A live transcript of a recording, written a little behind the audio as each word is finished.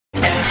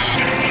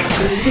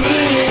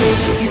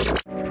SBTV.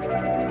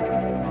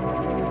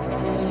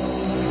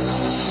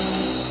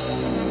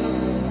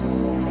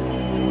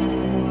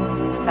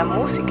 La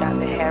música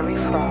de Harry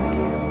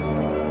Fraud.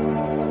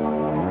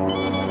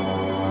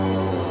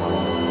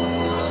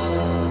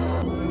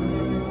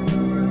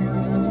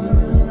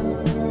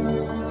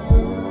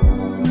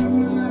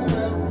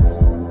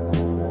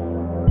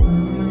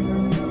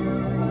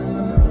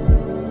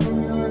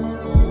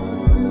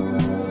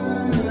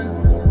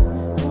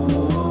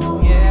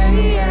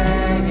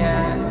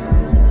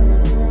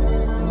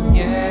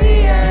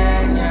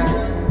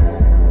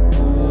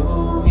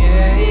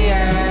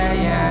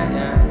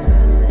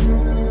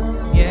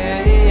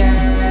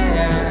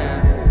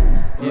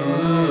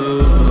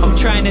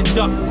 Trying to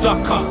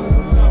duck up,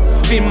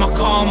 spin my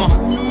karma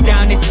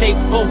down this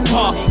hateful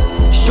path.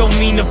 Show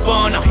me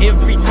nirvana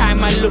every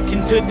time I look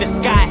into the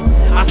sky.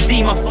 I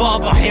see my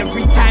father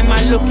every time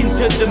I look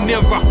into the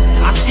mirror.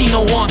 I see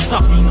no answer.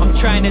 I'm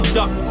trying to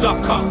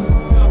duck up,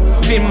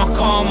 spin my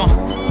karma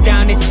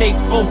down this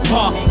hateful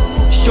path.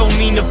 Show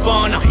me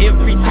nirvana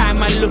every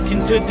time I look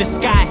into the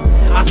sky.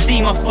 I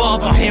see my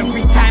father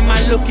every time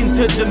I look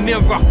into the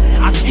mirror.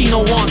 I see no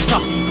answer.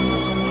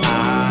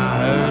 I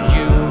heard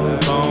you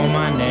call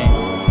my name.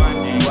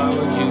 Why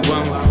would you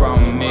run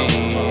from me?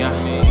 I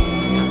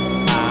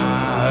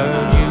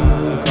heard you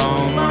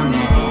call my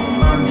name.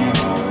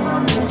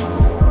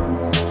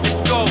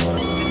 Let's go.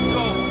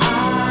 I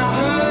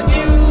heard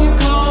you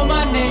call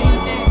my name.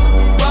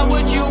 Why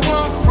would you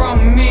run from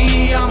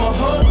me? I'm a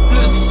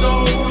hopeless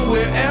soul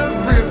with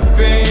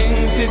everything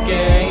to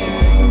gain.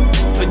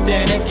 But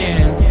then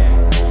again,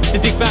 the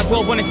big bad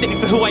world wanna set me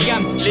for who I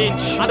am.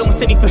 Lynch, I don't wanna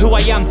set me for who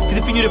I am. Cause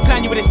if you knew the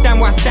plan, you wouldn't stand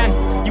where I stand.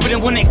 You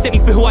wouldn't wanna accept me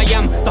for who I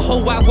am. The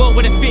whole wide world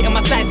wouldn't fit in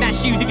my size, that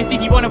shoes. If you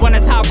think you wanna run,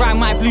 that's how I ride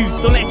my blues.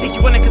 Don't let it take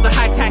you on it cause I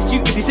high tide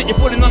shoot. If you said you're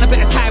falling on, I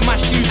better tie my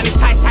shoes. And it's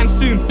time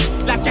soon.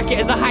 Life jacket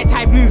as a high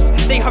tide moves.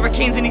 Day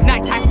hurricanes and these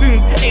night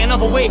typhoons. Ain't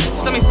another way.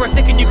 Something for a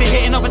second you can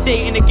hit another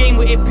day. In a game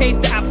where it pays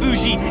to act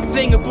bougie.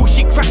 Playing a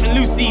bullshit crap and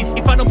loosies.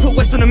 If I don't put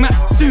West on the map,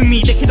 sue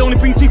me. They could only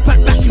bring Tupac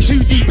back in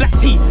 2D. Black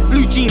tea,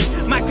 blue jeans,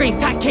 migraines,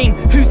 tight cane.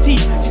 Who's he?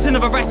 Just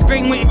another rice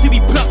grain waiting to be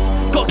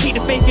plucked. Gotta keep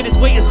the faith, get his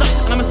waiters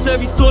up. And I'ma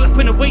serve you store like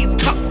when the waiter's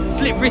cup.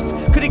 Slit wrist,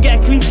 couldn't get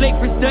a clean slate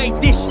for his dirty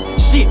dish.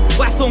 Shit,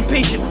 why so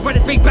impatient?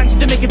 Brothers break banks, you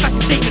don't make a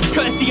fashion statement.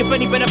 Courtesy of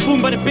Benny, better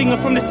boom, bada bing.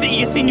 I'm from the city,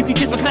 you seen you can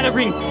kiss my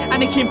clattering.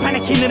 Anakin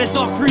panicking in a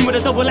dark room with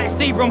a double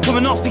lightsaber. I'm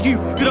coming after you,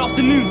 good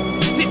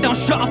afternoon. Sit down,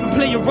 shut up and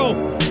play your role.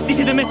 This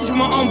is a message from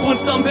my unborn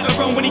son, better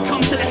run when he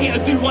comes to the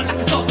hater. Do one like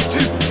it's after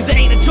two. Cause it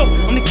ain't a joke,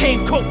 I'm the K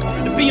and Coke,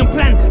 the B and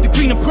plan, the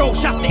green and pro.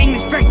 Shouts to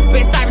English Frank,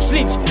 but it's Irish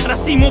Lynch. And I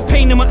see more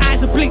pain than my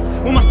eyes are blinked.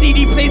 When my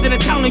CD plays in a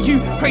town of you,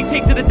 pray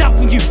take to the doubt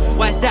from you.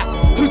 Why is that?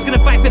 Who's gonna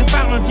fight for the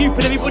fountain of youth?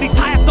 And everybody's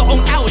high after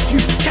own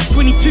altitude. Catch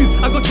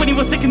 22, I got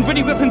 21 seconds,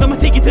 ready weapons, I'ma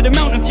take it to the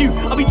mountain view.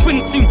 I'll be 20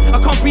 soon, I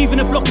can't breathe in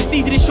a block, it's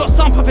easy to shot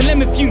some puffin'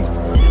 lemon fumes.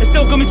 It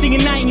still got me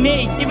singing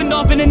 1980, even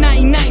though I've been in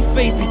 1990s,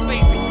 baby.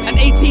 And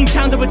 18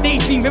 towns of a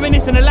daydream,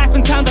 reminiscing of life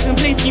and towns I can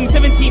play scheme.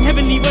 17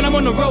 heavenly when I'm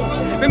on the road.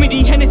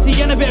 Remedy,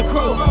 Hennessy and a bit of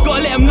crow.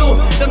 Gotta let them know,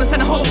 don't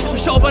understand the whole. We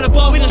shot by the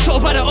bar, we don't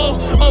shot by the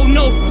oh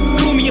no,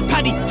 call me a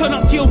paddy, turn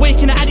up to your wake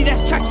in an Addy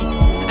that's tracky.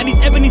 And these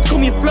ebonies call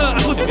me a flirt,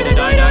 I go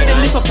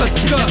then lift up a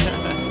skirt.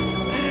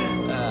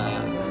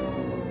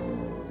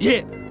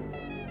 Yeah.